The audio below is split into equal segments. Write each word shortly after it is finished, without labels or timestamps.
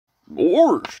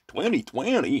Gosh,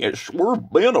 2020 has sure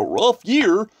been a rough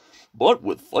year, but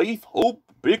with faith, hope,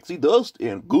 pixie dust,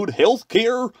 and good health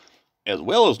care, as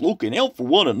well as looking out for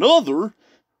one another,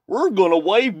 we're gonna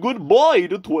wave goodbye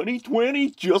to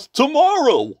 2020 just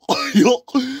tomorrow.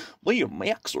 Me and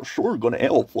Max are sure gonna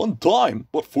have a fun time,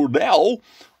 but for now,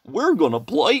 we're gonna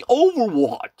play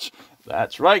Overwatch.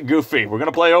 That's right, Goofy, we're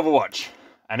gonna play Overwatch.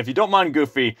 And if you don't mind,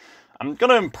 Goofy, I'm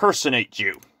gonna impersonate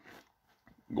you.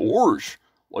 Gosh,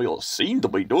 well, you seem to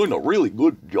be doing a really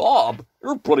good job.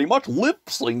 You're pretty much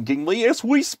lip-syncing me as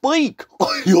we speak.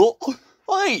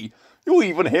 Hey, you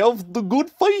even have the good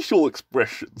facial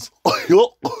expressions.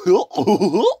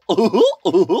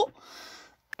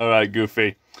 Alright,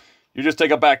 Goofy. You just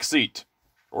take a back seat.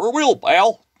 Or will,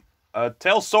 pal.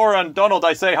 Tell Sora and Donald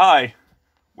I say hi.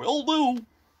 Will do.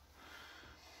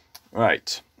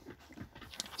 Right.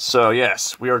 So,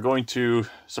 yes, we are going to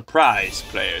surprise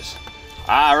players.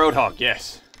 Ah, Roadhog,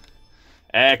 yes.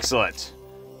 Excellent.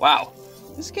 Wow,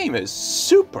 this game is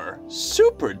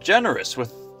super generous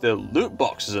with the loot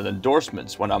boxes and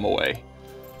endorsements when I'm away.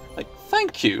 Like,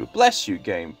 thank you. Bless you,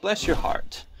 game. Bless your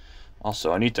heart.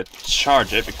 Also, I need to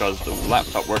charge it because the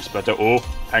laptop works better. Oh,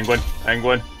 penguin,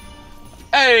 penguin.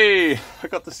 Hey, I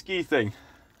got the ski thing.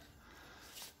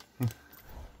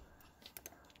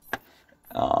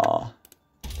 Aw,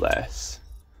 bless.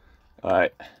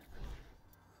 Alright.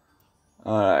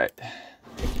 Alright.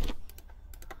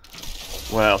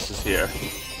 What else is here?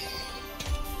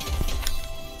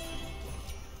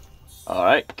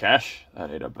 Alright, cash.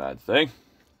 That ain't a bad thing.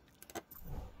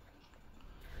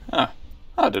 Huh.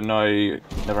 I didn't know I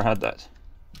never had that.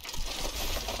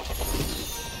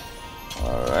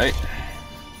 Alright.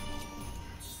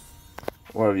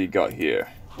 What have you got here?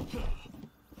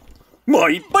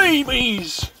 My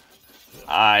babies!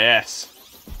 Ah, yes.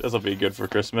 This'll be good for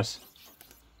Christmas.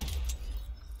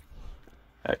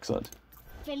 Excellent.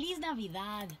 Feliz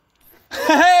Navidad.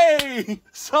 Hey!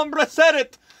 Sombra said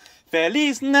it!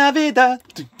 Feliz Navidad.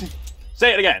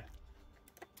 Say it again.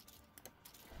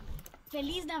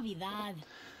 Feliz Navidad.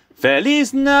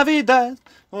 Feliz Navidad.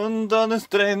 Und dann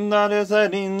estrenares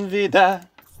en vida.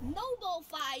 Snowball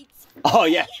fights. Oh,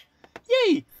 yeah.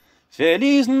 Yay!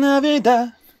 Feliz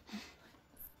Navidad.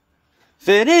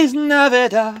 Feliz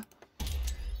Navidad.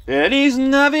 Feliz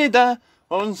Navidad.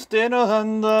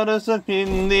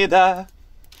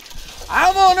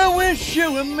 I wanna wish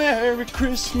you a Merry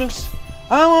Christmas.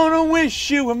 I wanna wish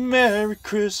you a Merry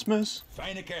Christmas.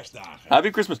 Fijne kerstdagen.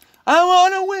 Happy Christmas. I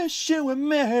wanna wish you a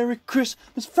Merry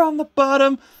Christmas from the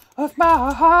bottom of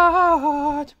my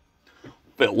heart.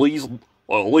 Feliz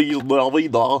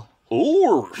Navidad.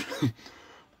 Oh.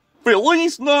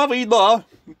 Feliz Navidad.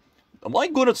 Am I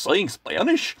good at saying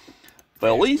Spanish?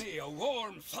 Feliz. Give me a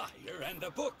warm fire and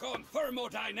a book on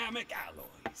thermodynamic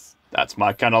alloys. That's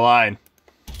my kind of line.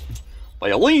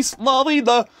 Feliz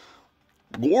Navidad.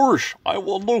 Gosh, I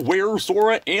wonder where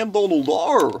Sora and Donald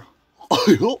are.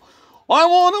 I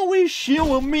wanna wish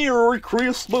you a Merry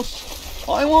Christmas.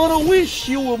 I wanna wish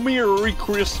you a Merry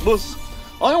Christmas.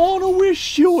 I wanna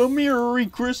wish you a Merry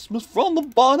Christmas from the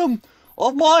bottom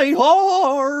of my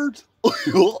heart.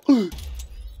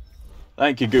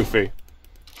 Thank you, Goofy.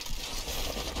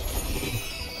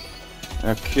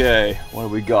 Okay, what do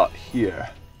we got here?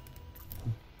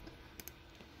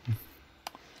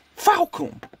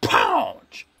 Falcon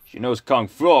Punch! She knows Kung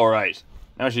Fu alright.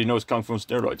 Now she knows Kung Fu on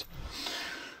steroids.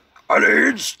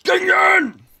 Allez,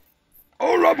 stinging!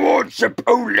 All aboard the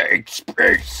Polar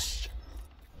Express!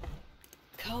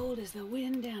 Cold as the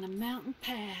wind down a mountain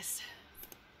pass.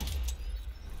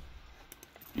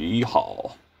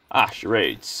 Yeehaw. Ah,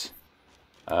 charades.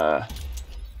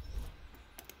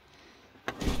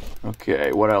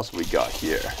 Okay, what else we got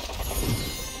here?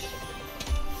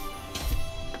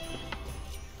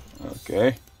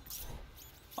 Okay.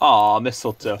 Aw,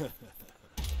 mistletoe.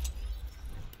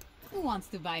 Who wants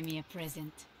to buy me a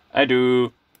present? I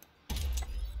do.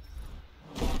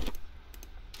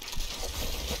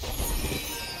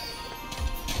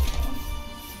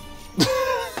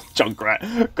 Junkrat,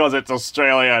 because it's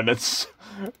Australian, it's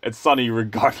sunny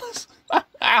regardless.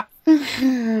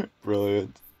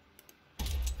 Brilliant.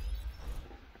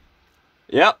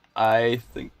 Yep, I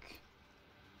think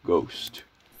Ghost.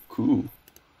 Cool.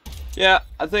 Yeah,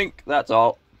 I think that's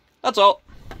all. That's all.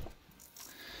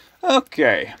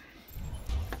 Okay.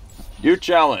 New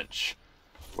challenge.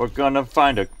 We're gonna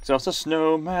find ourselves a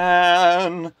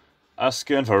snowman,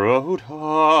 asking for a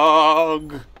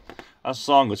Roadhog. As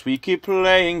long as we keep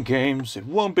playing games, it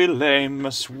won't be lame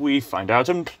as we find out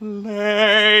and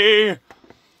play.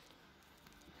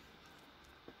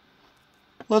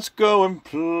 Let's go and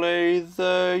play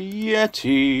the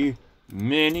Yeti.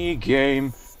 mini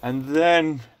game, and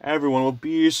then everyone will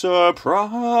be surprised.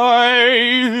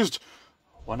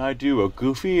 When I do a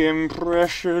goofy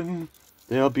impression,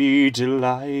 they'll be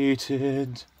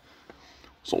delighted.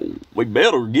 So we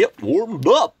better get warmed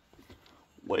up,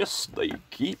 lest they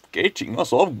keep catching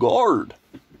us off guard.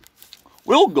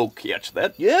 We'll go catch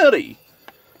that Yeti.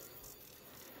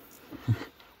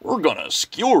 We're gonna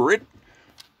skewer it,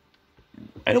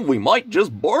 and we might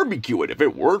just barbecue it if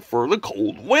it weren't for the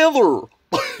cold weather.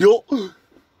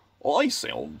 I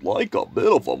sound like a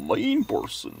bit of a mean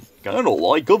person, kind of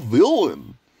like a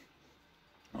villain.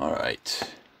 Alright.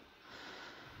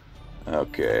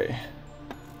 Okay.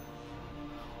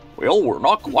 Well, we're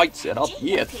not quite set up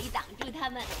yet.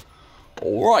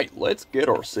 Alright, let's get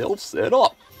ourselves set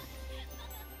up.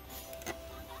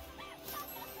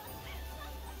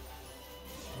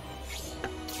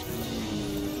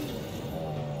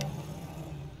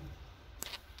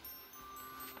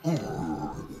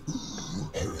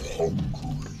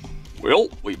 Well,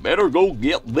 we better go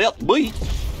get that meat.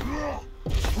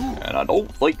 And I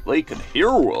don't think they can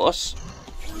hear us.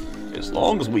 As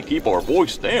long as we keep our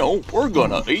voice down, we're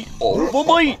gonna eat all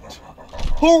the meat.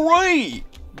 Hooray!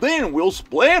 Then we'll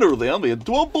splatter them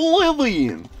into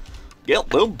oblivion. Get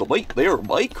them to meet their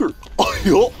maker.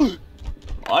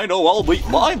 I know I'll meet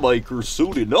my maker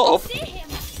soon enough.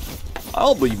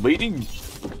 I'll be meeting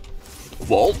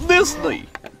Walt Disney.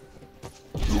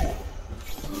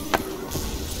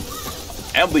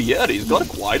 And the Yeti's got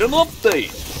quite an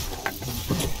update.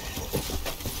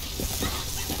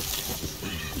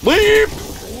 Leap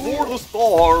for the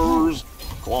stars.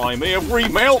 Climb every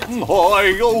mountain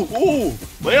high. Oh,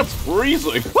 that's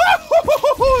freezing.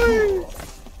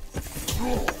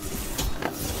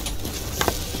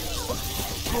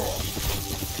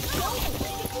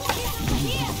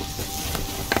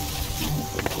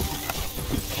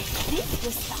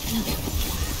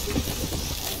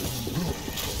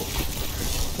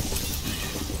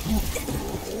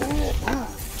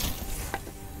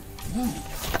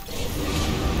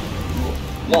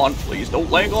 Come on, please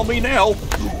don't lag on me now.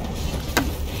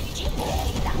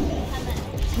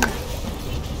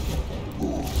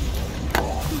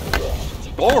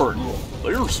 Darn,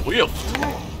 they're swift.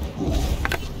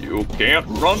 You can't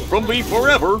run from me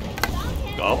forever.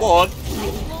 Come on.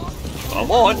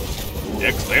 Come on.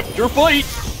 Accept your fate.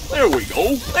 There we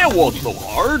go. That wasn't so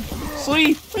hard.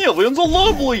 See, heaven's a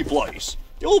lovely place.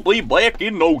 You'll be back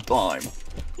in no time.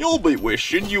 You'll be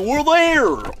wishing you were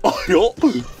there. Nope.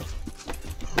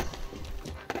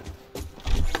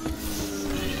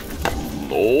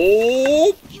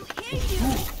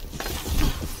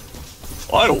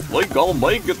 I don't think I'll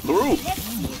make it through.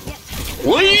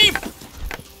 Leap!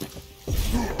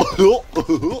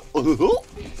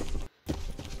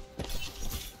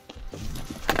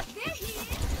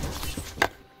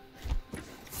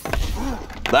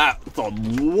 That's a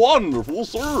wonderful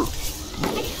serve.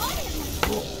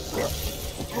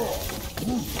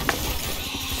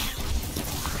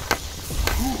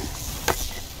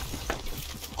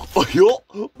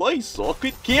 They suck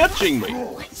at catching me.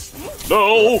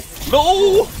 No!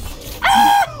 No!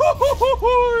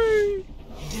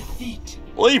 Defeat.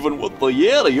 Even with the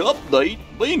Yeti update,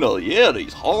 being a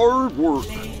Yeti's hard work.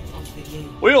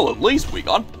 Well, at least we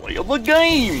got to play the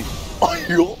game. I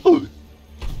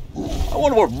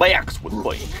wonder what Max would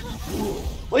think.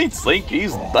 They'd think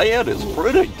his dad is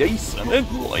pretty decent at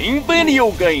playing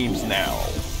video games now.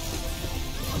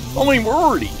 I mean, we're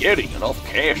already getting enough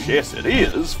cash as it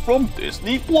is from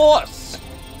Disney Plus.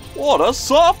 What a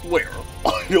software!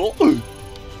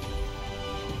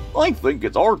 I think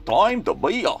it's our time to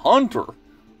be a hunter.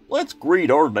 Let's greet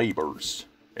our neighbors,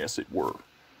 as it were.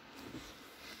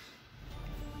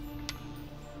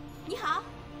 你好。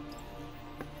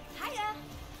Hiya.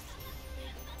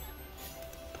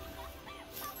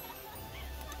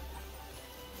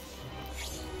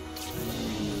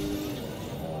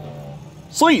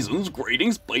 Season's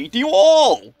greetings be to you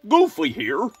all. Goofy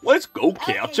here. Let's go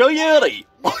catch a Yeti.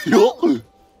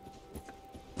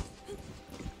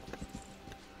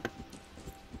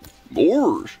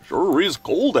 Gosh, sure is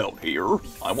cold out here.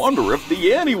 I wonder if the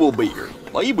Yeti will be here.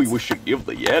 Maybe we should give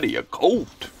the Yeti a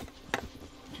coat.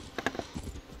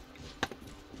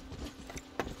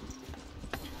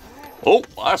 Oh,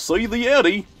 I see the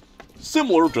Yeti.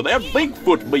 Similar to that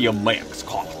Bigfoot me and Max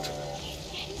caught.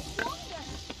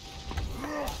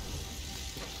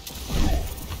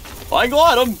 I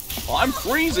got him. I'm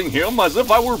freezing him as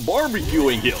if I were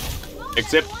barbecuing him.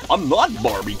 Except I'm not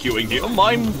barbecuing him,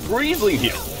 I'm freezing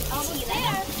him. I'll see you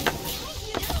there.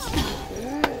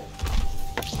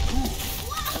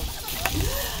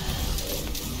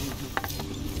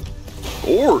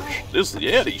 Gosh, this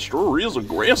Yeti sure is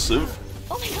aggressive.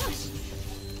 Oh my gosh.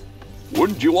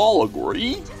 Wouldn't you all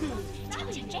agree?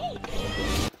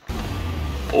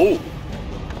 Oh,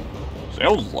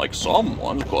 sounds like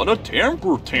someone's got a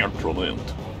temper tantrum.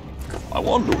 I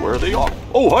wonder where they are.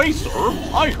 Oh, hey, sir.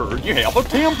 I heard you have a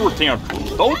temper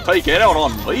tantrum. Don't take it out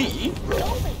on me.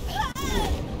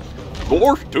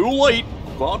 Gosh, too late.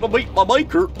 Gotta meet my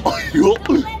maker. Let him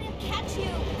catch you.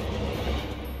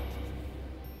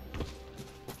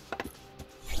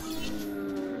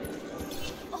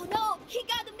 Oh no, he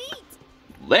got the meat.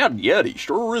 That Yeti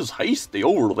sure is hasty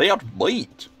over that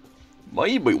meat.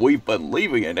 Maybe we've been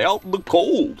leaving it out in the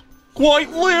cold.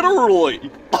 Quite literally.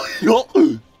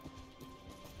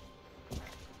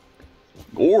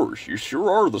 Gosh, you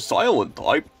sure are the silent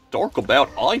type. Talk about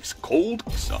ice cold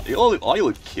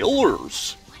silent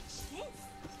killers. What's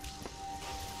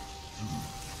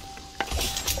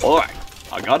this? Alright,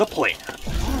 I got a plan.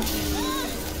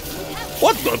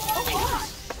 What the?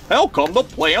 How come the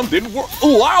plan didn't work?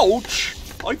 Oh, ouch!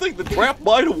 I think the trap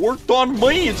might have worked on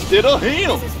me instead of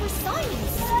him. This is for science.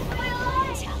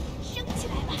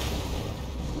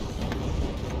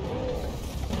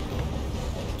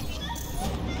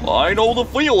 I know the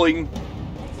feeling.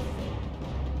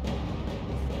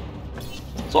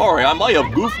 Sorry, I might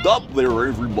have goofed up there,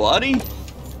 everybody.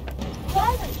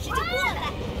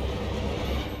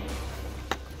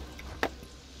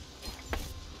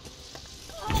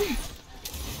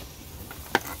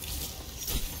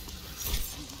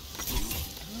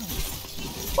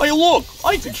 Hey look,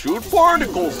 I can shoot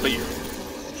particles here.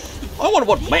 I wonder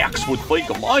what Max would think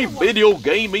of my video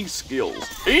gaming skills.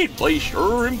 He'd be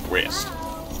sure impressed.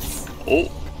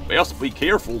 Oh, best be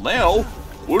careful now.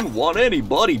 Wouldn't want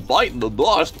anybody biting the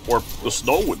dust, or the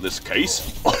snow in this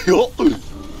case.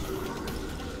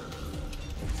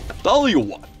 Tell you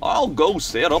what, I'll go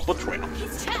set up a trap.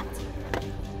 He's trapped.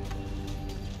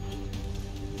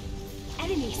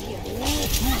 Enemies here.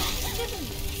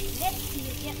 Let's see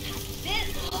you get past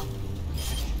this.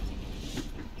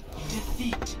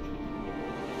 Defeat.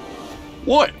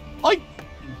 What?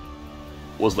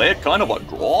 Was that kind of a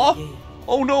draw?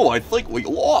 Oh no, I think we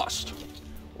lost.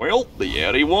 Well, the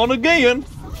Yeti won again.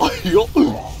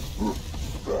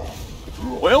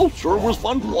 Well, sure was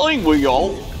fun playing with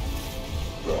y'all.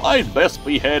 I'd best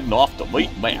be heading off to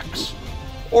meet Max.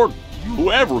 Or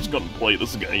whoever's gonna play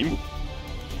this game.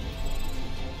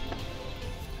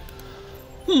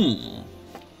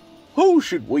 Who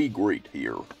should we greet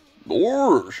here?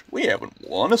 Gosh, we haven't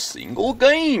won a single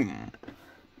game.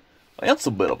 That's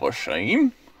a bit of a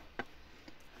shame.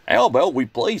 How about we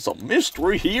play some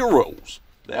mystery heroes?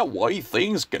 That way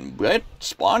things can get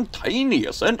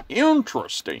spontaneous and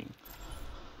interesting.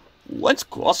 Let's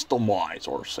customize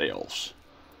ourselves.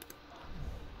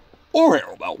 Or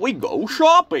how about we go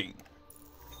shopping?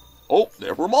 Oh,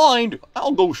 never mind.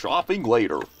 I'll go shopping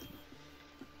later.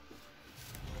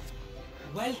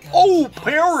 Welcome Oh, to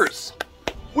Paris. Paris!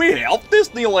 We have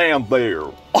Disneyland there.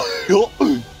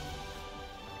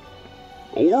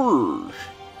 Gosh.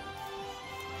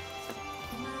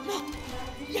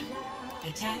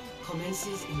 Attack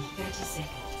commences in 30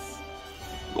 seconds.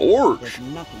 Gosh.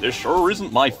 This sure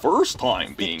isn't my first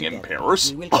time being in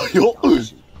Paris.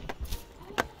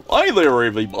 Hi there,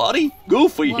 everybody.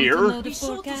 Goofy here. Be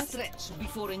sure to stretch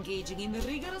before engaging in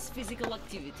rigorous physical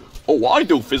activity. Oh, I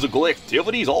do physical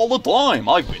activities all the time.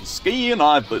 I've been skiing,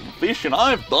 I've been fishing,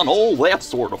 I've done all that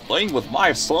sort of thing with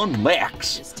my son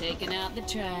Max. Just taking out the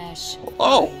trash.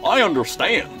 Oh, I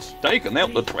understand. Taking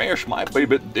out the trash might be a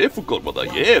bit difficult with a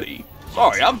Yeti.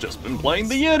 Sorry, I've just been playing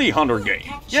the Yeti Hunter game.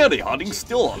 Yeti hunting's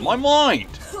still on my mind.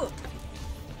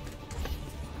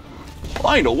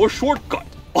 I know a shortcut.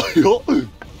 Clearing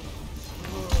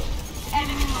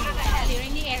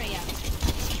the area.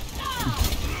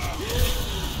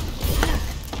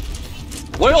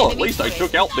 Well, at least I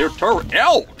took out their turret.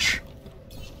 Ouch!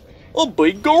 A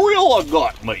big gorilla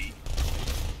got me.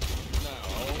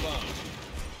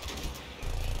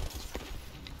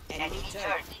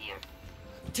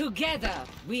 Together,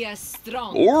 we are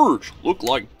strong. Gosh, look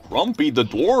like Grumpy the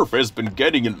Dwarf has been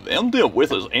getting inventive with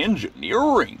his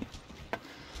engineering.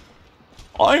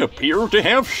 I appear to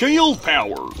have shield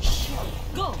powers,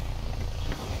 Go!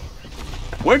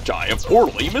 which I have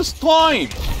poorly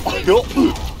mistimed.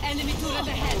 Enemy turret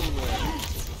ahead.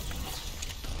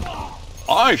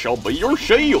 I shall be your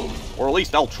shield, or at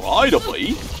least I'll try to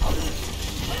be.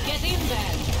 Get in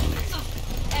there.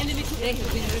 Enemy turret. They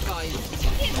have been revived.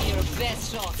 Give me your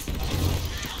best shot.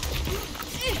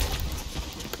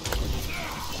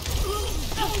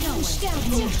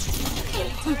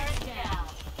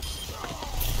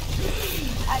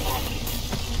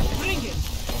 Bring it.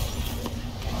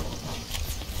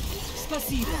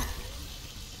 Despacito.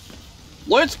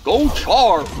 Let's go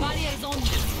charge! Barriers on you.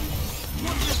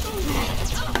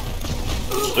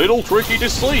 Little tricky to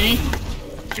see.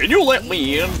 Can you let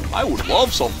me in? I would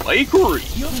love some bakery.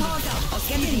 Your power's up. I'll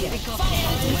get in here.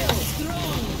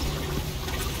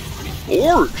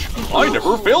 Gorge, I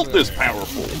never felt this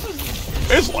powerful.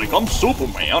 It's like I'm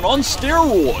Superman on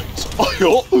steroids.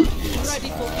 Ready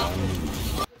for battle.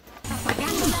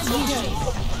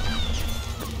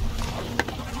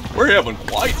 We're having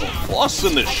quite a fuss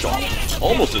in this shop.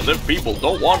 Almost as if people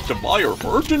don't want to buy our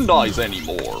merchandise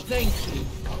anymore. Thank you.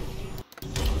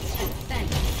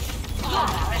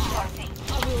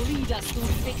 I will lead us to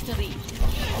victory.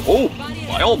 Oh,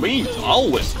 by all means, I'll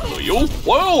listen to you.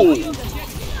 Whoa!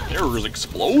 There's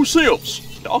explosives.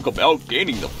 Talk about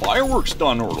getting the fireworks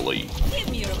done early. Give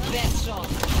me your best shot.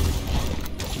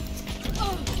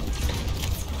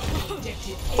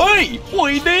 Hey,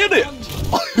 we did it!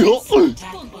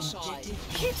 Don't be shy.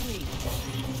 Hit me.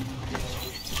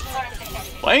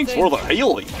 Thanks for the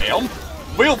healing, ma'am.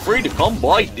 Feel free to come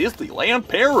by Disneyland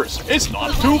Paris. It's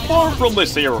not too far from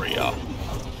this area.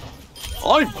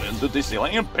 I've been to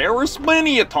Disneyland Paris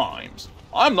many a times.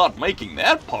 I'm not making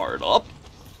that part up.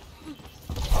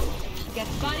 Get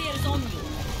barriers on you.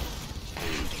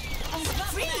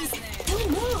 Freeze! Don't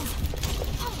move!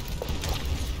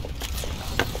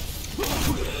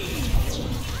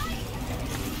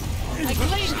 I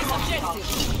claim this objective.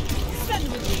 Stand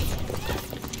with me.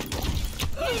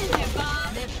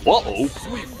 Uh-oh.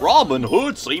 Robin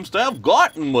Hood seems to have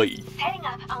gotten me. Setting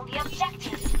up on the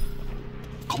objective.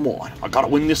 Come on, I gotta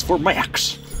win this for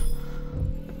Max.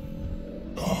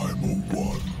 I'm a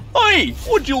one. Hey,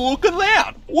 would you look at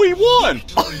that? We won!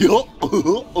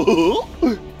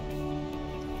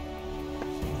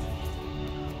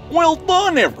 Well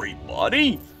done,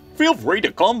 everybody! Feel free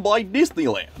to come by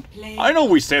Disneyland. I know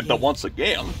we said that once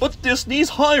again, but Disney's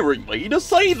hiring me to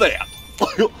say that.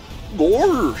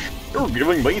 Gorge, you're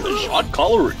giving me the shot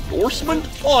collar endorsement?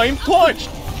 I'm touched.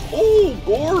 Oh,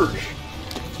 Gorge.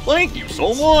 Thank you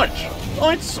so much.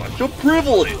 It's such a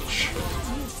privilege.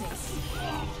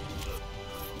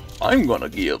 I'm gonna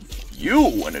give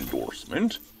you an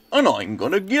endorsement, and I'm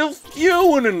gonna give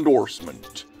you an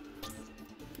endorsement.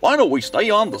 Why don't we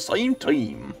stay on the same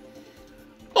team?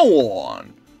 Go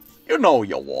on. You know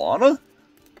you wanna.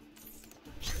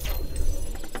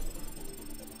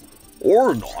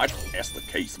 Or not, as the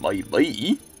case may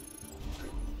be.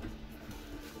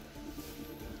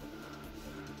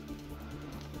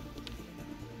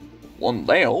 One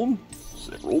down,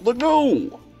 several to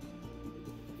go.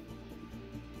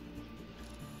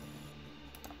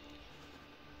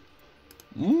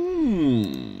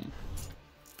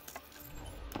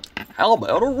 How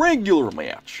about a regular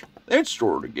match? That's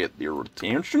sure to get their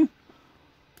attention.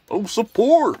 Oh,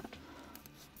 support.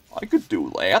 I could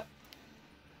do that.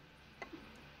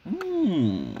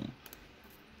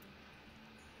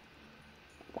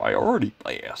 Priority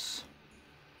pass.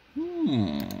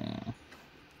 Queue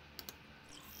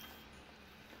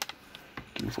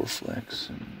for flex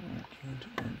and queue to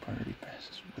earn priority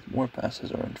passes. With more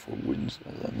passes earned for wins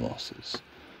than losses.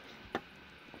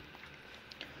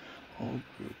 All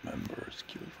group members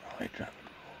queue for high traffic.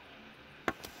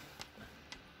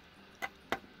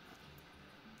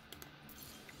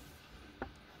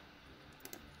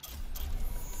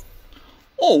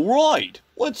 Alright,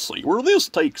 let's see where this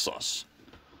takes us.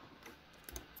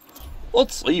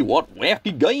 Let's see what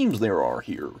wacky games there are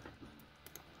here.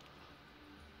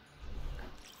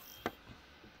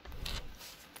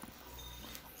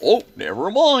 Oh,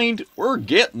 never mind. We're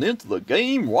getting into the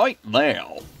game right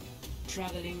now.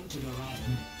 Traveling to Dorado.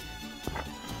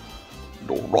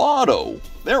 Dorado.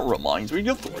 That reminds me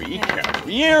of 3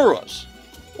 Caballeros.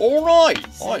 Alright,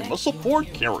 I'm a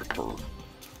support character.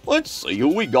 Let's see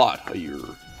who we got here.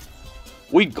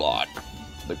 We got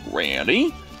the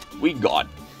Granny. We got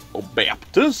the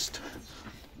Baptist.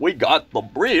 We got the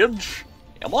Bridge.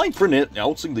 Am I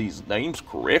pronouncing these names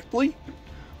correctly?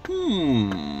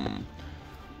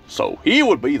 So he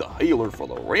would be the healer for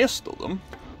the rest of them.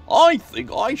 I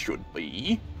think I should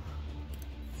be.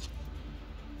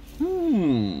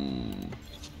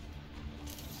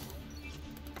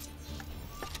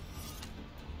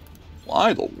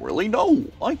 I don't really know.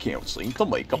 I can't seem to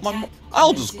make up my mind.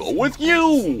 I'll just go with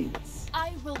you.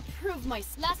 I will prove my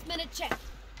last-minute check.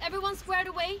 Everyone squared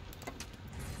away?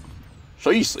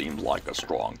 She seems like a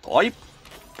strong type.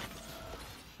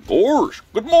 Gosh,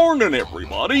 good morning,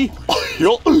 everybody.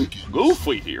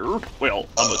 Goofy here. Well,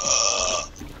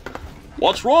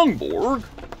 What's wrong, Borg?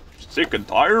 Sick and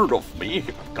tired of me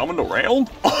coming around?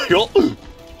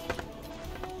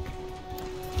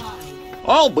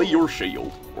 I'll be your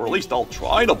shield. or at least I'll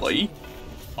try to be.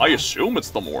 I assume it's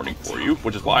the morning for you,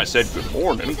 which is why I said good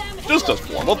morning, just as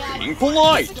form of being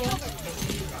polite.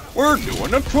 We're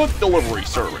doing a truck delivery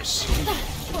service.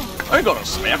 I gotta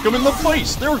smack them in the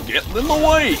face, they're getting in the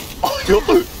way.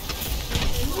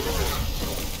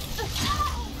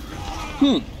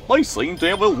 They seem to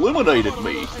have eliminated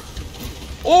me.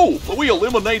 Oh, but we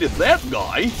eliminated that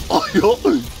guy.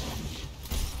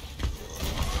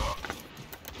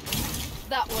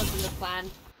 That wasn't the plan.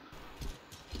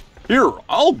 Here,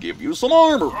 I'll give you some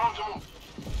armor.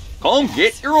 Come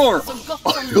get your armor. Some guts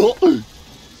on me.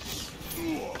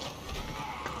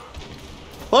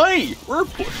 Hey, we're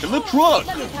pushing the truck.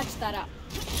 Let me patch that up.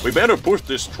 We better push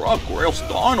this truck or else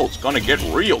Donald's gonna get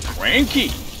real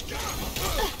cranky.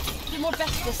 Do more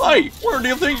best this Hey, where do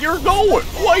you think you're going?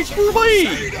 Wait for me!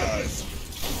 You'll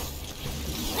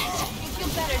feel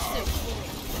better soon.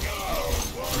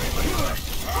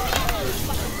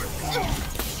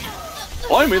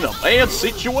 I'm in a bad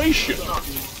situation.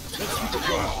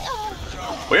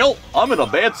 Well, I'm in a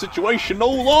bad situation no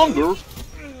longer.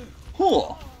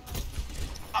 Huh.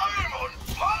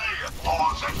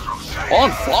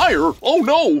 On fire? Oh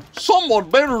no! Someone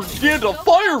better get a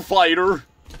firefighter!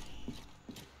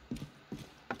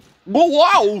 Oh,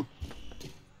 wow!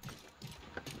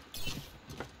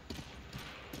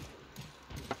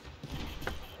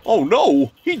 Oh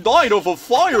no! He died of a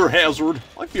fire hazard!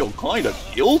 I feel kinda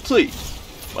guilty.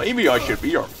 Maybe I should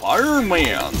be our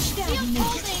fireman.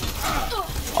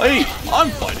 Hey, I'm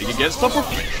fighting against a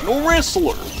professional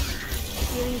wrestler.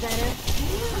 Feeling better?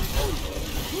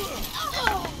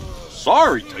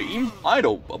 Sorry, team. I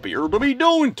don't appear to be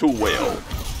doing too well.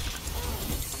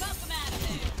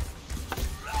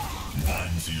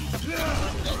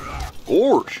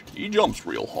 Gosh, he jumps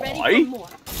real Ready high. for more.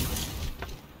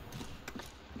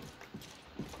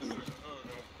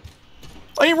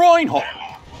 Hey, Reinhardt,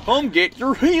 come get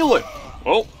your healing.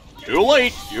 Oh, too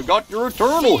late. You got your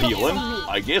eternal healing.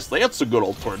 I guess that's a good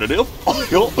alternative. Let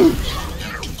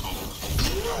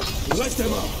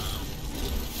them up.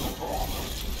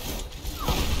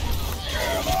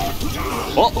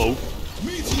 Uh-oh.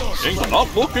 Things are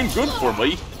not looking good for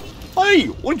me. Hey,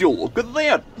 would you look at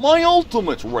that? My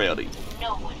ultimate's ready.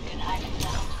 No one can hide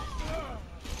himself.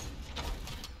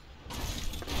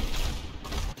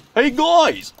 Hey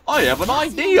guys, I have an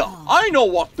idea. I know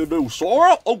what to do,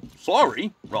 Sora. Oh,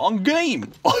 sorry, wrong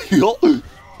game.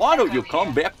 Why don't you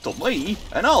come back to me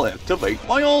and I'll activate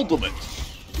my ultimate.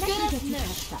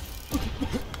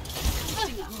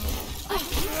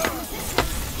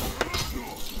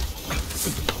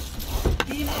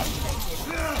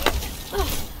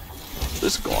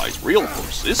 This guy's real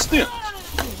persistent.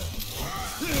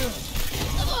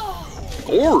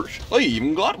 Gosh, they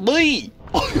even got me.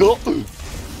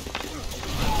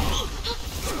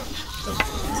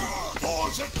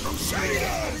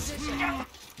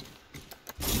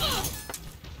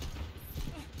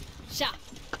 Shot.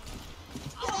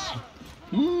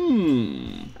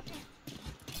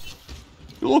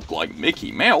 You look like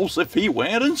Mickey Mouse if he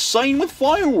went insane with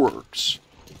fireworks.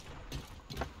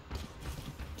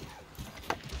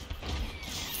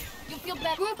 You'll feel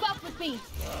better. Group up with me.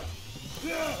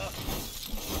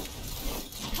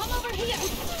 Come over here.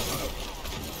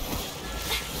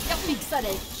 Got me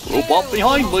excited. Group up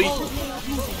behind me.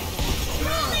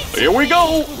 Here we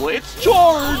go. Let's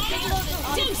charge.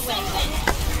 Do something.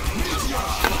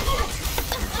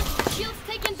 Shield's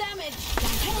taking damage.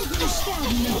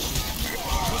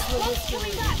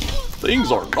 Coming back.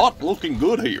 Things are not looking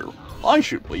good here. I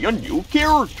should be a new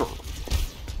character.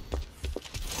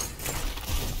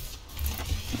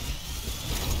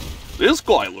 This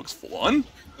guy looks fun.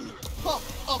 Pump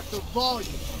up the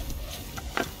volume.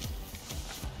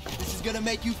 This is gonna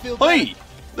make you feel better. Hey,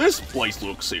 this place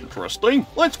looks interesting.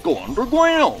 Let's go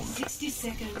underground. 60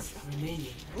 seconds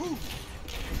remaining.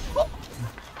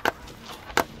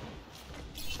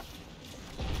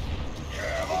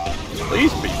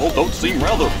 These people don't seem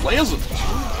rather pleasant.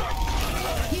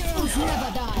 Heroes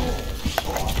never die.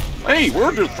 Hey,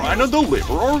 we're just trying to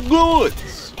deliver our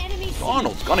goods. Enemy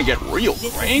Donald's gonna get real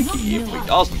cranky if he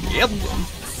doesn't get them.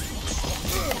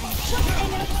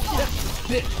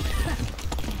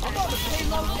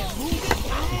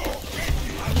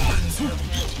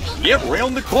 Get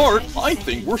round the cart. I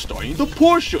think we're starting to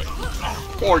push it.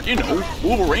 Or, you know,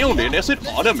 move around it as it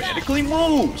automatically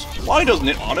moves. Why doesn't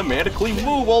it automatically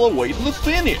move all the way to the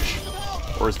finish?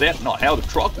 Or is that not how the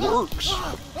truck works?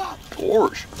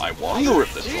 Gosh, I wonder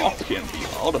if the truck can be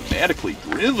automatically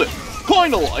driven.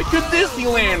 Kinda like a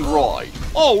Disneyland ride.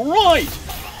 Oh, right!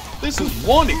 This is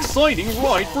one exciting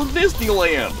ride for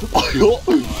Disneyland. I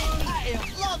am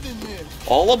loving this.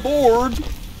 All aboard.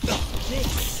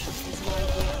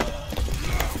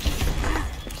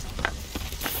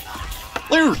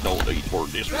 There's no need for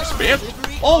disrespect.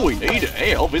 All we need to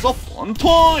have is a fun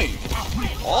time.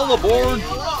 All aboard.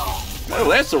 Well,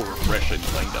 that's a refreshing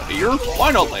thing to hear.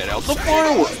 Why not let out the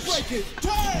fireworks?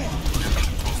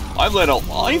 I let out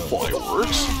my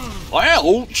fireworks.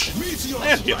 Ouch!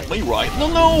 That hit me right in the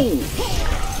nose.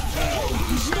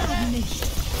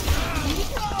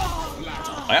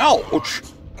 Ouch!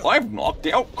 I've knocked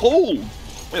out cold.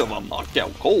 Well, I'm knocked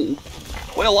out cold.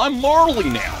 Well, I'm Marley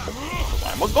now.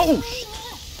 I'm a ghost.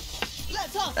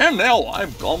 And now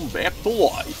I've come back to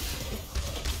life.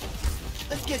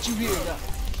 Let's get you here now.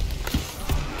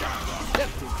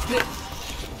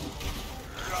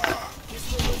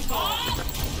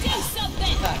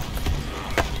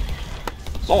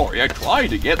 Sorry, I tried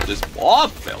to get this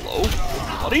Bob fellow,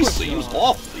 but he seems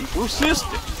awfully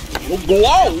persistent.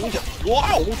 Well,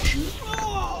 ouch!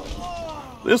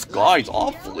 This guy's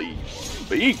awfully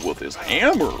big with his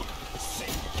hammer.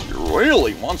 He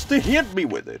really wants to hit me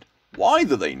with it. Why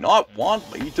do they not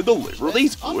want me to deliver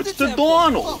these goods to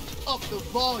Donald? Up the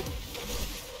volume.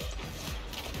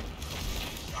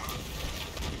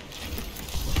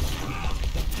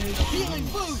 Healing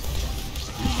boost.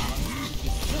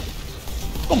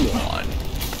 Come on.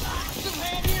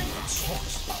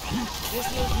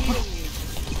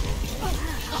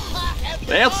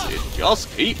 That's it, just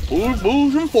keep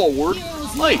moving forward.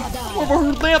 Hey, I've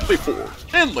heard that before.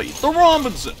 And Meet the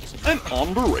Robinsons, an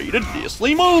underrated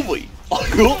Disney movie.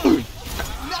 Nothing's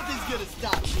gonna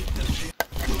stop me.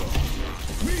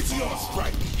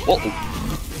 Uh-oh.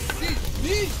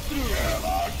 These through.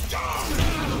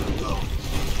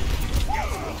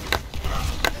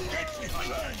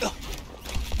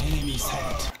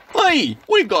 Hey,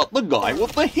 we got the guy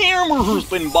with the hammer who's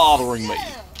been bothering me.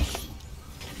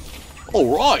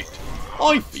 Alright,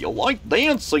 I feel like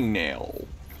dancing now.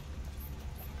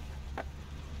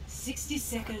 60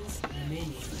 seconds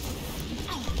remaining.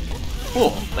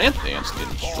 Oh, that dance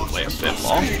didn't sure last that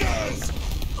long.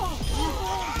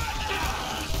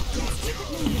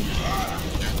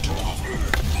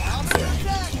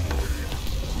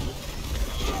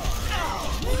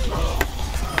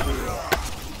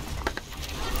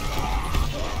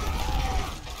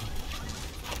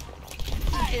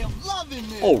 I am loving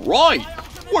this. Alright,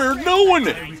 we're doing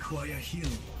it. Require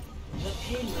healing. The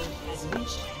payload has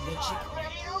reached the checkpoint.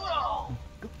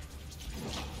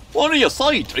 What do you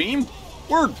say, team?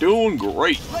 We're doing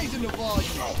great. Raising the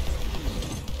volume.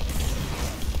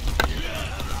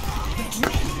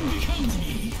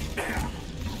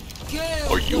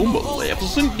 Are you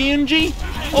Maleficent, Genji?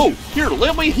 Oh, here,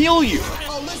 let me heal you.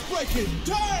 Oh, let's break it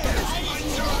down.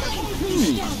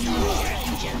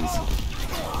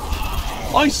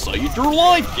 I saved your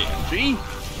life, Genji.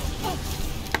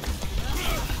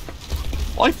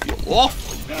 I feel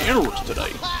awfully generous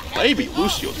today. Maybe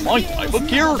Lucio's my type of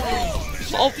character.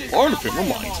 Some part of him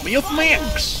reminds me of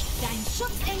Max.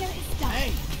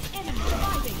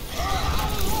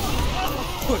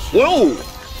 Whoa!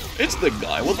 It's the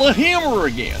guy with the hammer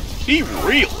again. He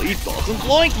really doesn't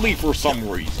like me for some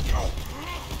reason.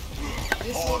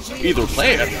 Either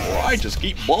that, or I just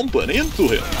keep bumping into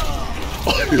him.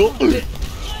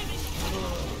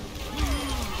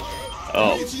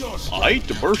 I hate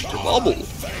to burst your bubble,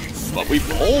 but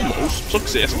we've almost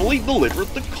successfully delivered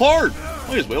the cart.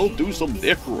 Might as well do some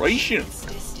decoration.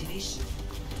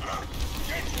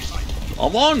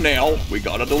 Come on now, we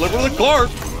gotta deliver the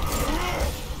cart.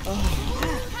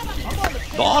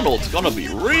 Donald's gonna be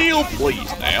real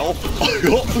pleased now.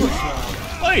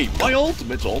 Hey, my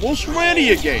ultimate's almost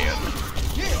ready again.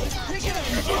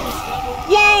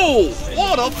 Whoa!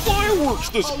 What a fireworks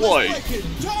display!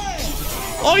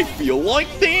 I feel like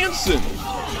dancing.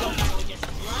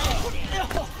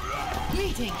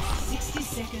 60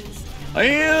 seconds.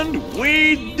 And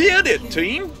we did it,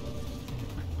 team.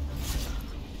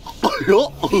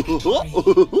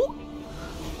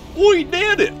 We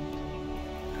did it.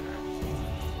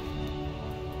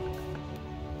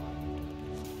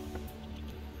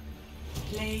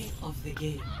 Play of the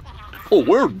game. Oh,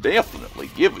 we're definitely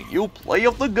giving you play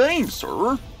of the game,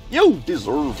 sir. You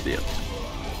deserved it.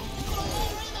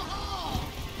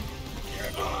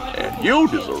 And you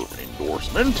deserve an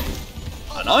endorsement.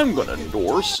 And I'm gonna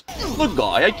endorse the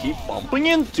guy I keep bumping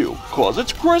into, cause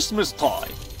it's Christmas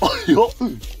time. Gosh,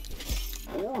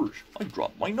 I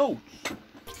dropped my notes.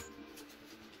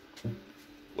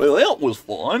 Well, that was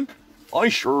fun. I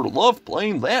sure love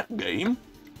playing that game.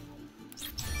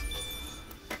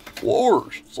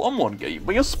 Gosh, someone gave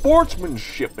me a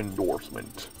sportsmanship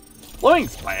endorsement.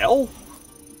 Thanks, pal.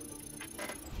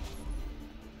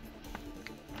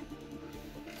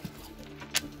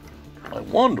 I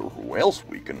wonder who else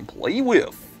we can play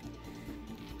with.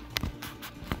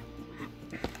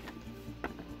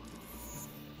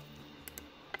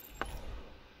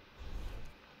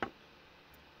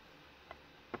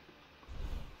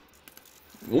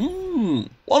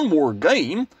 One more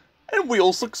game, and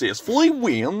we'll successfully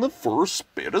win the first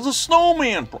Spit as a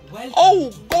Snowman.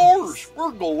 Oh gosh,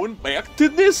 we're going back to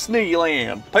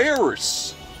Disneyland,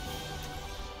 Paris.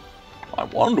 I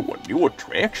wonder what new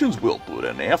attractions we'll put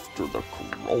in after the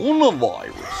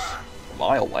coronavirus. Am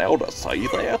I allowed to say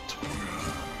that?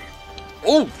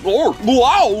 Oh Lord,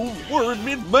 wow, we're in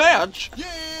mid-match. Yeah,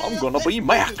 I'm gonna let's be break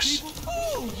it, Max. people.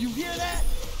 Oh, you hear that?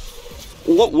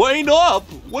 Wait up,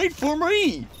 wait for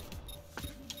me.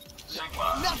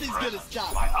 Nothing's gonna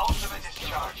stop My me. ultimate is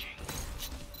charging.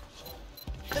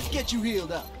 Let's get you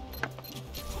healed up.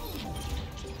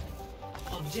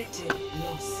 Objective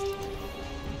lost.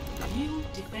 New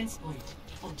defense point.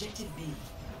 Objective B.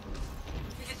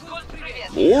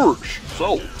 Gorge,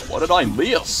 so what did I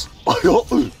miss?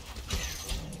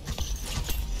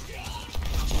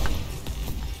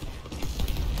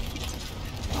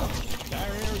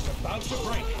 Barrier's about to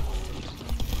break.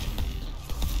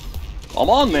 Come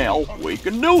on now, we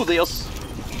can do this.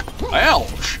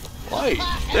 Ouch! Hey,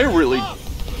 they're really...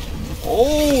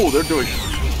 Oh, they're doing...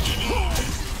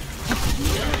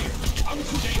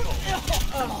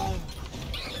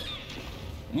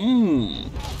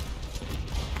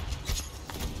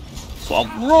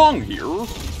 Something wrong here.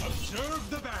 Observe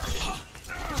the barrier.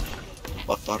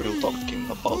 What are you talking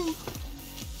about?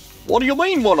 What do you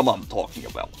mean what am I talking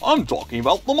about? I'm talking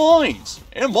about the mines.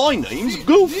 And my name's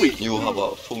Goofy. You have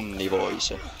a funny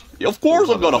voice. Of course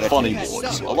I've got a funny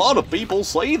voice. A lot of people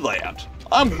say that.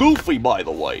 I'm Goofy, by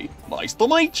the way. Nice to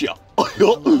meet you.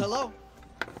 Hello?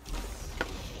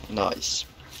 Nice.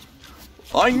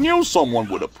 I knew someone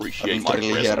would I appreciate didn't my really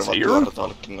hear presence what you here. are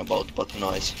talking about, but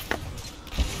nice.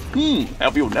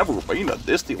 Have you never been to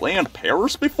Disneyland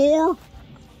Paris before?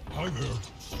 Hi there.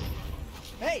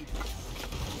 Hey,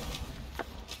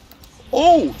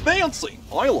 Oh, dancing!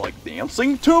 I like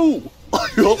dancing too!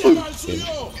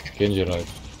 Genji right.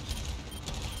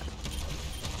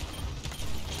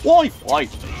 Why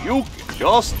fight me? You can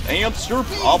just dance your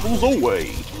problems away.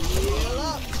 heal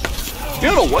up.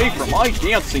 Get away from my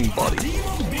dancing buddy.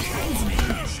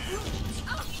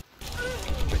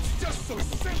 It's just so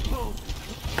simple.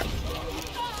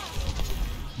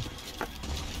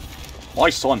 My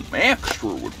son Max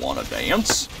sure would want to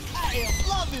dance. I am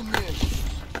loving this.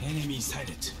 Enemy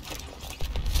sighted.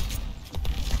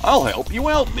 I'll help you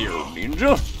out there,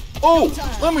 ninja. Oh,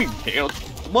 let me dance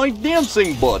my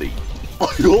dancing buddy.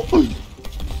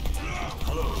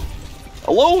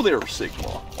 Hello there,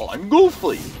 Sigma. I'm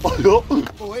Goofy.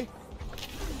 Boy,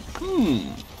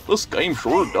 This game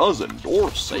sure does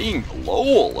endorse saying hello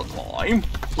all the time.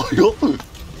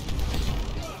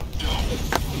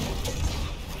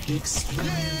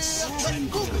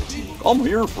 I'm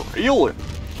here for healing.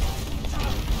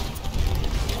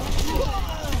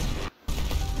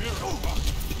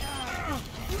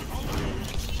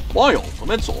 My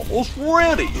ultimate's almost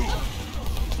ready.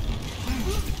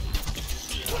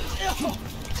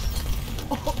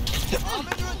 I'm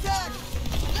under attack.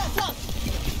 That's up.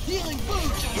 Healing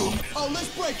boost. Oh, let's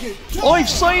break it. I've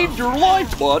saved your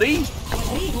life, buddy.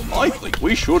 I think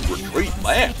we should retreat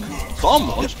back.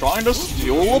 Someone's trying to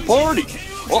steal the party.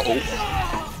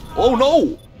 Uh-oh. Oh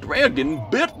no! Dragon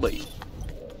bit me.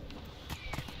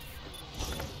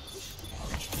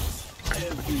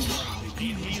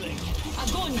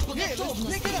 Огонь по Here, let's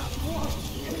готовности. pick it up.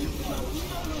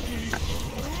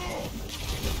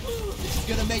 This is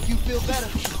gonna make you feel better.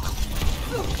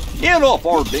 Get off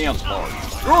our dance party.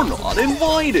 You're not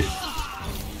invited.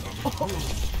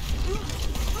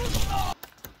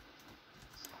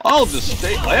 I'll just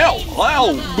stay. Ow!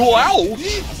 Ow! Go out!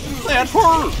 That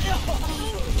hurt!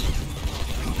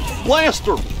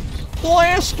 Blaster!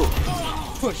 Blaster!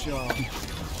 Push on.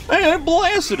 Hey, I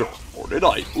blasted her! Or did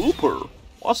I oop her?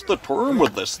 What's the term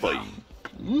with this thing?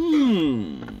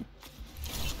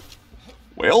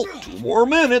 Well, 2 more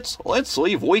minutes. Let's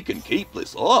see if we can keep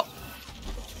this up.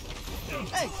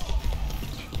 Hey,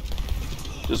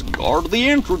 Just guard the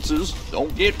entrances.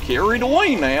 Don't get carried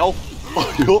away now.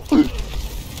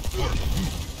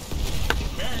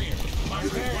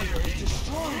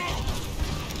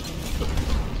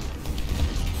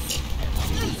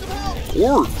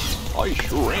 Lord, I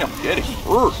sure am getting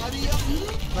hurt.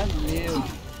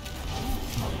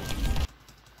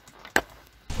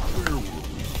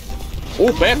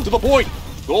 Oh, back to the point.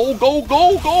 Go, go,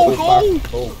 go, go, go.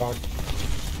 Go back.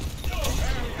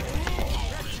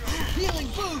 healing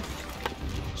boost.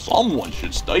 Someone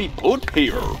should stay put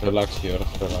here. Relax here,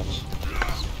 relax.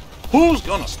 Who's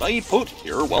gonna stay put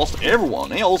here whilst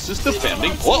everyone else is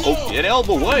defending? Uh-oh, get out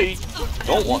of the way.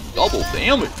 Don't want double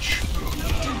damage.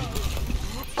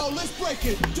 Oh, let's break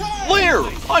it. There!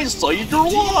 I saved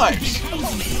your lives!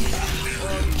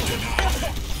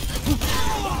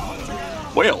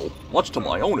 Well, much to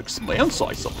my own expense,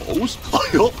 I suppose.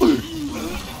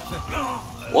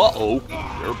 Uh-oh,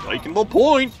 they're taking the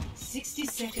point. 60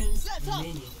 seconds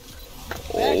remaining.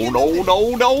 Oh, no,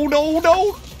 no, no, no,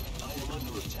 no!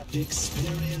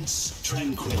 Experience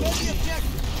tranquility.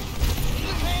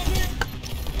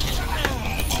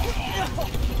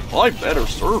 I better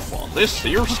surf on this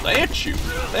here statue.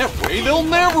 That way they'll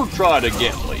never try to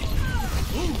get me.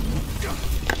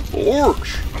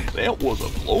 Gosh, that was a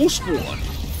close one.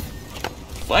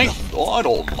 Thank God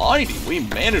Almighty we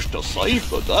managed to save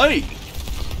the day.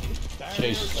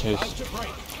 Chase, chase.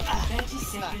 30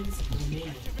 seconds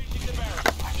remaining.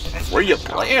 Free at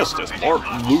last, as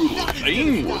Martin Luther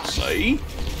King would say.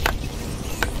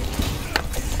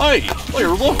 Hey,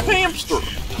 there's a hamster!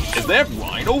 Is that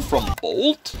Rhino from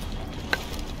Bolt?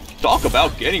 Talk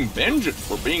about getting vengeance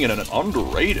for being in an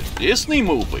underrated Disney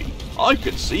movie. I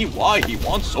can see why he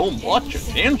wants so much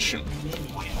attention.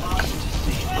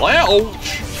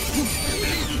 Ouch!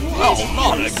 Oh,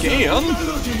 not again!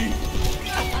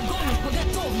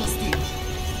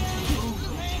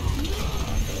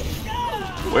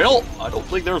 Well, I don't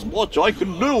think there's much I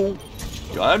can do.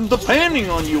 I'm depending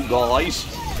on you guys.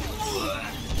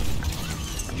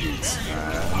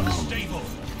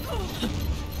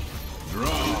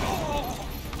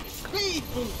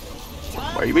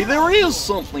 Maybe there is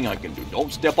something I can do.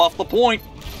 Don't step off the point.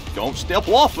 Don't step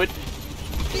off it.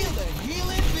 Feel the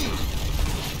healing beat.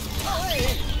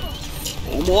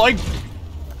 Oh my...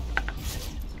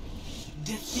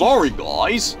 Sorry,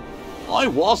 guys. I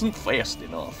wasn't fast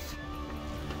enough.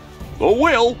 Oh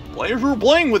well, pleasure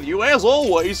playing with you as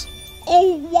always.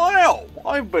 Oh wow,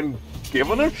 I've been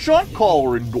given a shot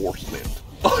caller endorsement.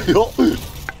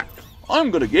 I'm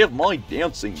gonna give my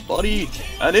dancing buddy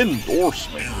an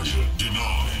endorsement.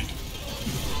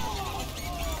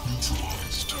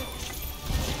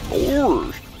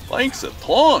 Gosh, thanks a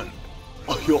ton.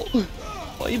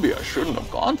 Maybe I shouldn't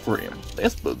have gone for him.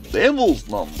 That's the devil's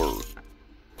number.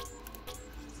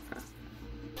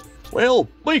 Well,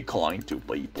 be kind to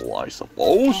people, I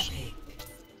suppose.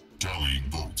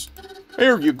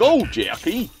 Here you go,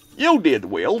 Jackie. You did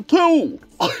well, too.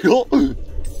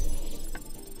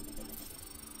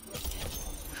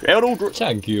 Shadow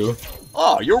Thank you.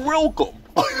 Ah, you're welcome.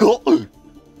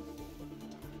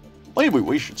 Maybe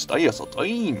we should stay as a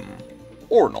team.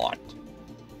 Or not.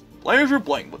 Pleasure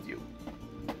playing with you.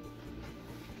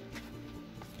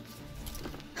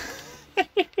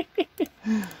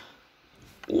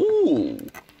 Ooh,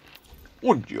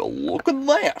 would you look at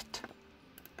that?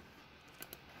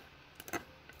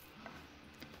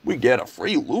 We get a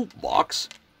free loot box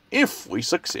if we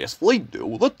successfully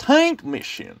do the tank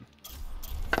mission.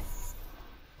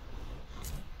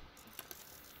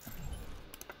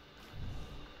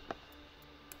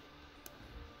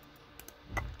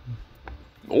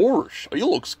 Gosh, he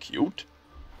looks cute.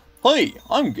 Hey,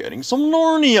 I'm getting some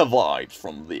Narnia vibes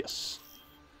from this.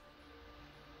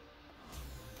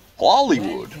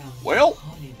 Hollywood. Well,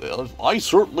 I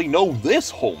certainly know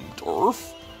this home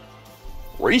turf.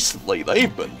 Recently,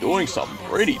 they've been doing some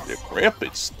pretty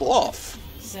decrepit stuff.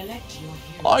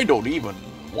 I don't even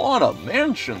want to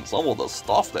mention some of the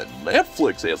stuff that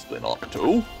Netflix has been up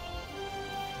to.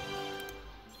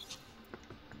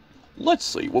 Let's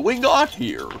see what we got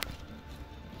here.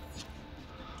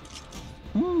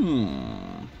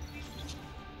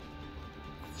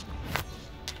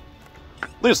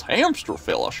 This hamster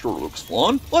fella sure looks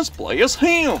fun. Let's play as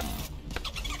him.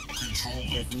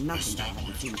 There's nothing I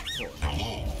haven't seen before.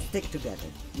 Stick together.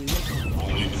 We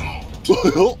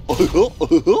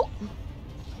will.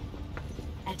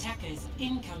 Attackers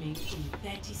incoming in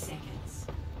 30 seconds.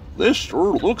 This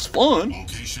sure looks fun.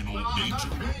 Locational danger.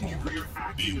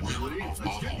 Beware of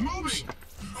bombs.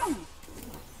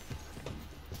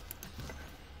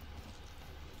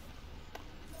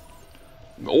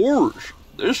 Gosh,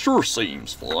 this sure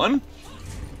seems fun.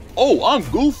 Oh, I'm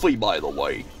Goofy, by the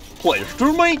way. Pleasure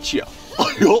to meet you.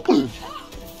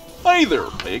 Hey there,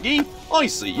 Piggy. I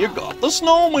see you got the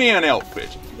snowman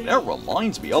outfit. That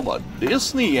reminds me of a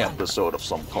Disney episode of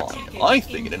some kind. I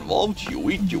think it involved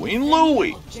Huey, Dewey, and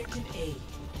Louie.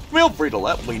 Feel free to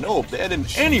let me know if that in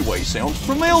any way sounds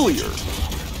familiar.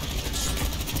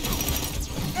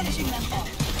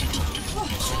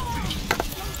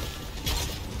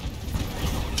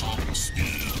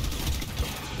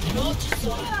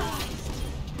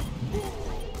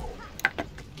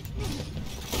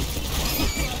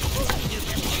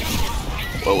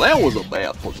 Well, that was a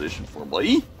bad position for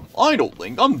me. I don't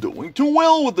think I'm doing too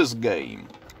well with this game.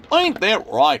 Ain't that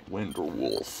right,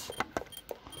 Winterwolf?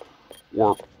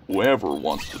 Or whoever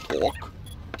wants to talk.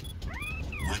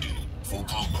 Ready for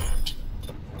combat.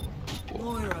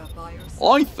 Moira by your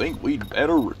side. I think we'd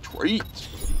better retreat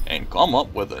and come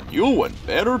up with a new and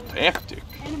better tactic.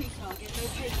 Enemy target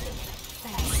located.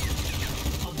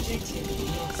 Objective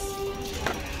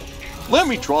lost. Let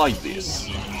me try this.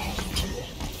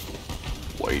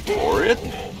 Wait for it.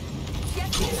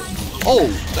 Oh,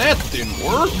 that didn't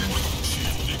work.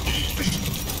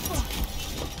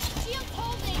 Shield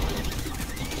holding.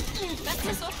 That's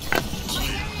this one.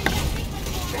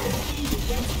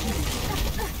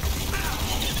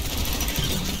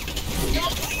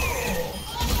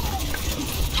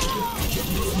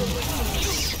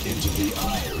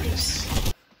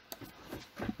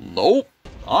 Nope.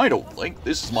 I don't think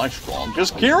this is my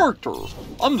strongest character.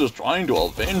 I'm just trying to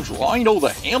avenge Rhino the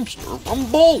hamster from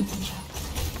Bolt.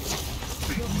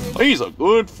 He's a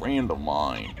good friend of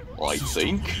mine, I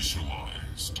think.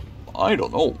 Initialized. I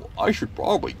don't know. I should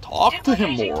probably talk to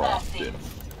him more often.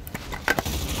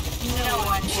 No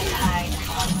one can hide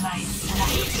from my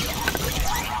sight.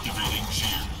 Activating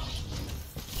shield.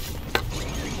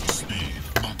 Speed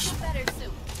maximum. Better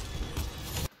soon.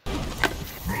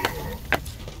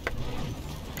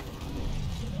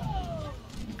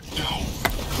 Down.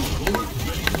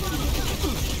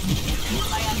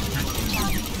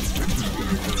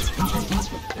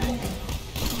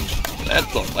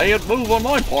 That's a bad move on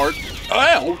my part.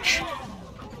 Ouch!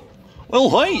 Well,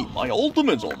 hey, my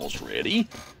ultimate's almost ready.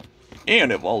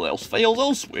 And if all else fails,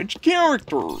 I'll switch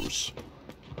characters.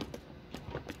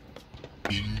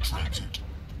 In transit.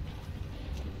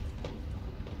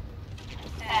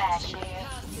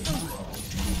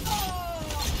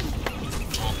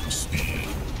 Top speed.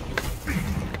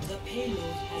 The payload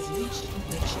has reached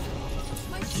the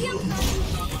checkpoint. My shield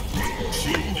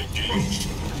Shield engaged.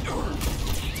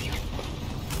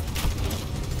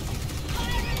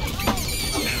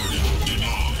 Area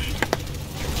denied.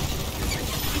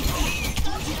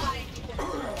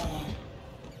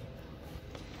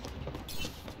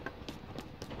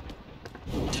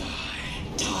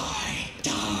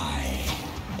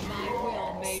 My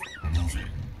will make Moving.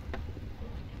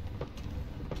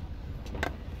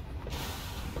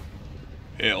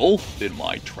 Hell, did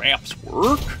my traps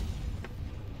work?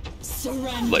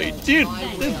 surrender. They did,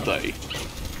 didn't they?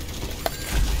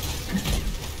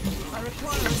 I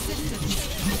require assistance.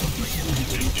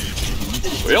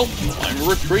 Well, time to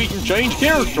retreat and change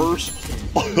characters.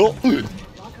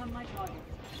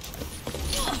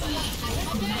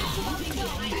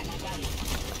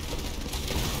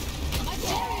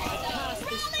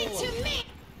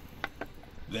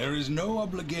 There is no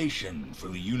obligation for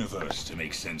the universe to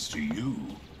make sense to you.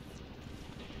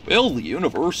 Well, the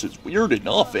universe is weird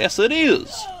enough as it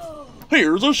is.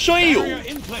 Here's a shield.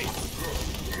 In place.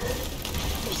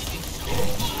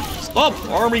 Stop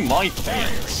harming my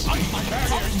fence.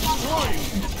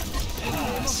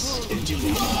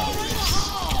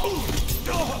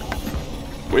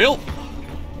 Well,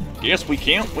 guess we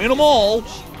can't win them all.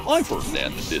 I've heard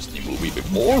that in a Disney movie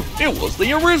before. It was the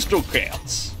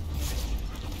Aristocats.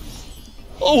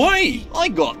 Oh hey, I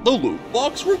got the loot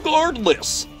box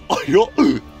regardless.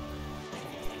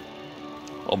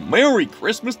 A Merry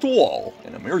Christmas to all,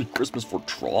 and a Merry Christmas for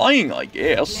trying, I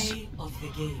guess. Play of the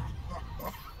game.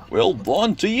 Well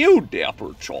done to you,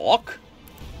 Dapper Chalk.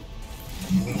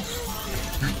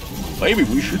 Maybe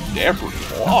we should Dapper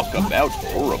talk about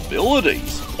your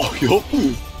abilities.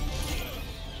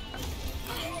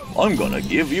 I'm gonna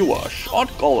give you a shot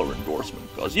caller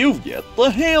endorsement, cause you've yet to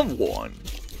have one.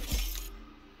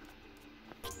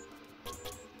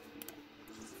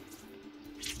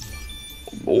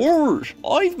 Gosh,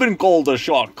 I've been called a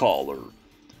shot caller.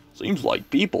 Seems like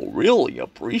people really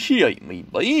appreciate me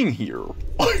being here.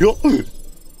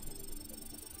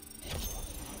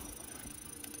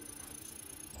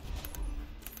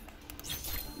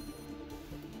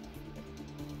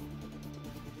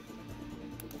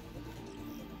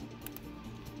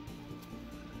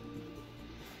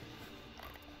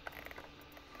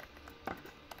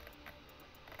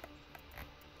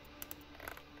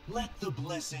 Let the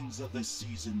blessings of the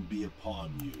season be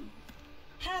upon you.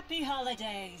 Happy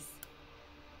holidays.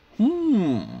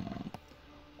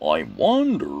 I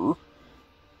wonder,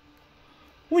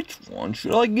 which one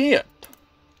should I get?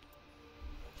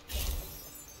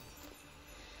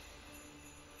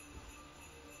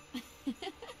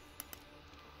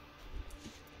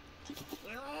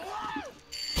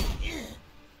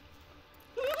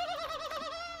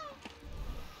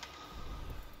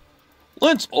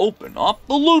 Let's open up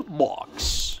the loot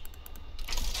box.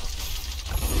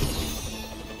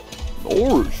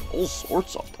 There's all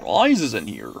sorts of prizes in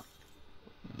here.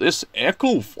 This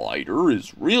Echo Fighter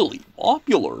is really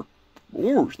popular.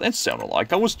 Gosh, that sounded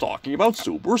like I was talking about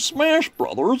Super Smash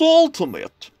Bros.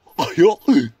 Ultimate.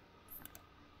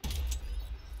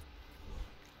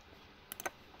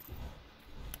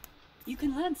 You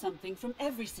can learn something from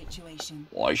every situation.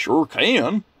 I sure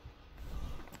can.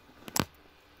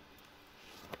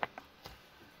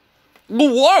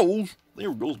 Wow,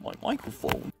 there goes my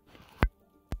microphone.